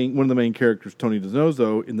one of the main characters, Tony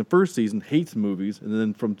DiNozzo, in the first season hates movies, and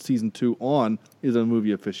then from season 2 on is a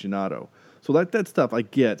movie aficionado. So that stuff I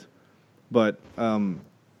get, but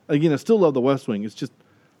again, I still love The West Wing. It's just,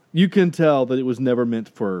 you can tell that it was never meant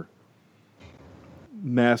for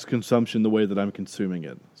mass consumption the way that I'm consuming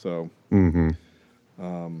it. So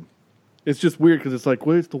Mm-hmm. It's just weird because it's like,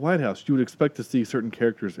 well, it's the White House. You would expect to see certain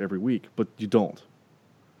characters every week, but you don't.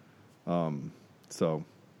 So,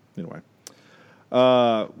 anyway.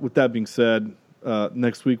 With that being said,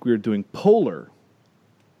 next week we are doing Polar.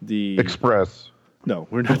 The Express. No,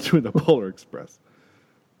 we're not doing the Polar Express.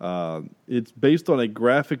 It's based on a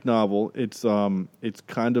graphic novel. It's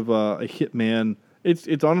kind of a hitman.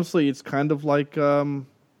 It's honestly, it's kind of like John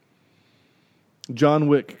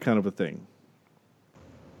Wick kind of a thing.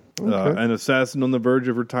 Okay. An assassin on the verge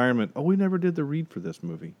of retirement. Oh, we never did the read for this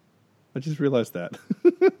movie. I just realized that.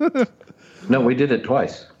 No, we did it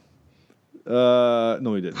twice. No,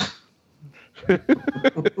 we didn't.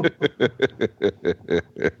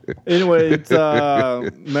 Anyway, it's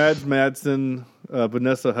Mads Madsen,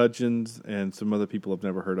 Vanessa Hudgens, and some other people I've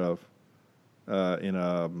never heard of in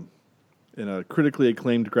a critically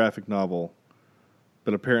acclaimed graphic novel.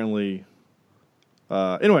 But apparently,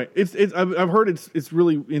 anyway, I've heard it's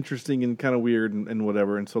really interesting and kind of weird and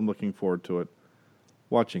whatever, and so I'm looking forward to it,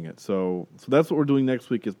 watching it. So that's what we're doing next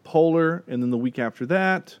week is Polar, and then the week after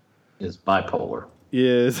that is Bipolar.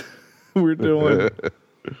 Is we're doing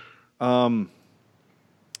the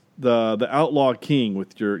Outlaw King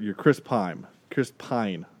with your Chris Pine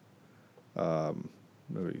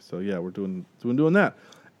movie. So yeah, we're doing that,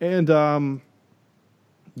 and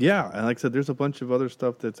yeah, and like I said, there's a bunch of other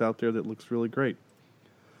stuff that's out there that looks really great.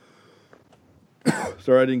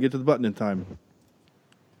 Sorry, I didn't get to the button in time.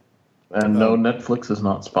 And no, Netflix is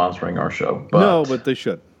not sponsoring our show. But they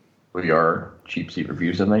should. We are Cheap Seat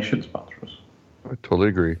Reviews, and they should sponsor us. I totally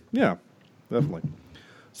agree. Yeah, definitely.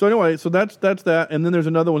 So anyway, so that's that, and then there's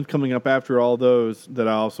another one coming up after all those that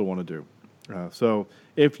I also want to do. So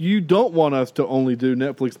if you don't want us to only do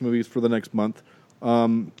Netflix movies for the next month,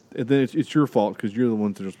 then it's your fault because you're the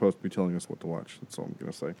ones that are supposed to be telling us what to watch. That's all I'm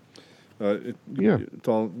going to say. It's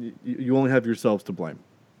all you only have yourselves to blame.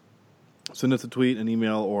 Send us a tweet, an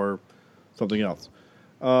email, or something else.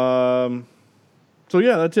 So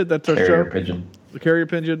yeah, that's it. That's our Carrier show. Pigeon. The Carrier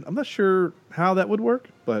Pigeon. I'm not sure how that would work,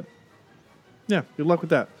 but yeah, good luck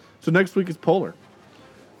with that. So next week is Polar.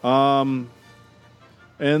 And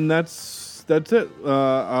that's it.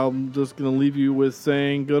 I'm just going to leave you with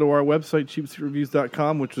saying go to our website,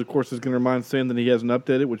 cheapseatreviews.com, which of course is going to remind Sam that he hasn't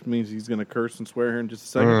updated, which means he's going to curse and swear here in just a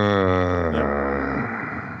second.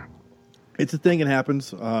 Yeah. It's a thing. It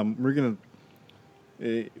happens. We're going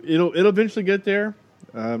to... It'll eventually get there.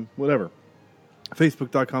 Whatever.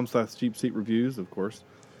 Facebook.com/cheapseatreviews, of course.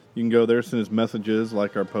 You can go there, send us messages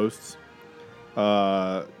like our posts.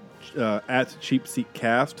 At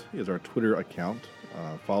CheapSeatCast is our Twitter account.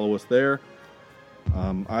 Follow us there.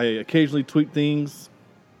 I occasionally tweet things.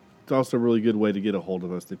 It's also a really good way to get a hold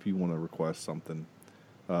of us if you want to request something.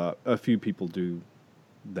 A few people do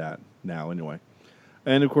that now anyway.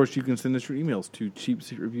 And, of course, you can send us your emails to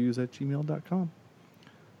cheapseatreviews@gmail.com,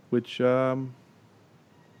 which... yeah,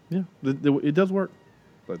 it does work,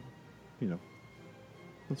 but,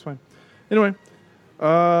 that's fine. Anyway,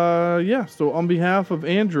 yeah, so on behalf of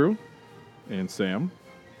Andrew and Sam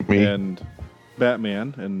and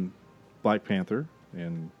Batman and Black Panther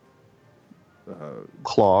and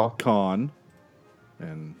Khan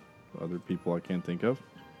and other people I can't think of,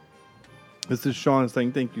 this is Sean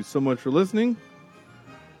saying thank you so much for listening,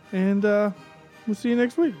 and we'll see you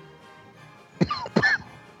next week.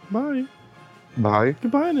 Bye. Bye.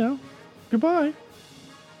 Goodbye now. Goodbye.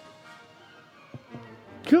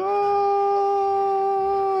 Gone.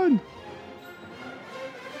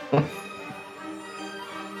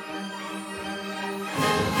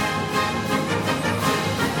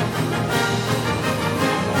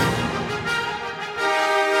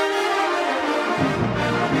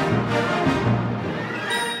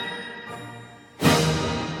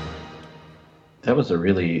 That was a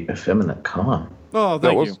really effeminate con. Oh,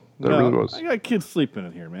 thank you. That really was. I got kids sleeping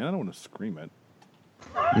in here, man. I don't want to scream it.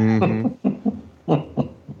 Mm-hmm.